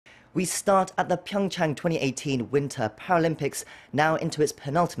We start at the PyeongChang 2018 Winter Paralympics, now into its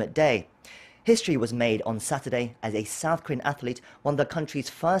penultimate day. History was made on Saturday as a South Korean athlete won the country's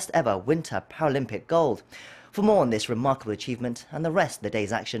first ever Winter Paralympic gold. For more on this remarkable achievement and the rest of the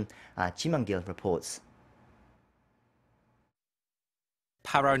day's action, Myung-kil reports.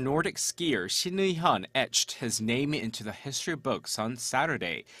 Nordic skier Sin Eui-hyun etched his name into the history books on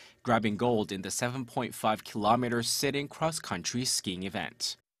Saturday, grabbing gold in the 7.5-kilometer sitting cross-country skiing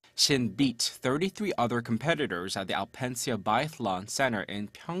event. Shin beat 33 other competitors at the Alpensia Biathlon Center in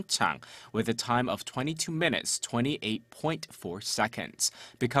PyeongChang with a time of 22 minutes 28.4 seconds,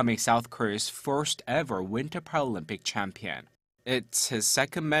 becoming South Korea's first ever Winter Paralympic champion. It's his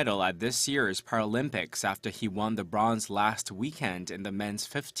second medal at this year's Paralympics after he won the bronze last weekend in the men's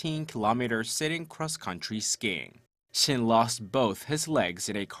 15-kilometer sitting cross-country skiing. Shin lost both his legs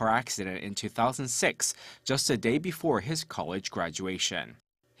in a car accident in 2006, just a day before his college graduation.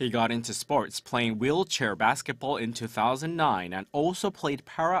 He got into sports playing wheelchair basketball in 2009 and also played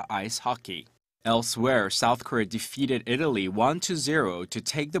para-ice hockey. Elsewhere, South Korea defeated Italy 1-0 to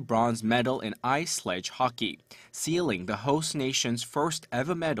take the bronze medal in ice sledge hockey, sealing the host nation's first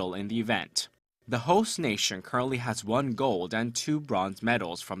ever medal in the event. The host nation currently has 1 gold and 2 bronze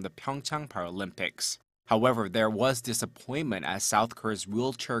medals from the PyeongChang Paralympics. However, there was disappointment as South Korea's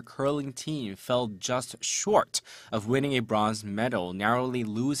wheelchair curling team fell just short of winning a bronze medal, narrowly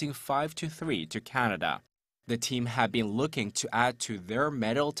losing 5-3 to Canada. The team had been looking to add to their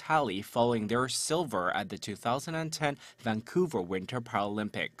medal tally following their silver at the 2010 Vancouver Winter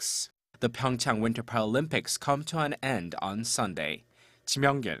Paralympics. The PyeongChang Winter Paralympics come to an end on Sunday.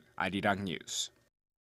 Myung-kil, Arirang News.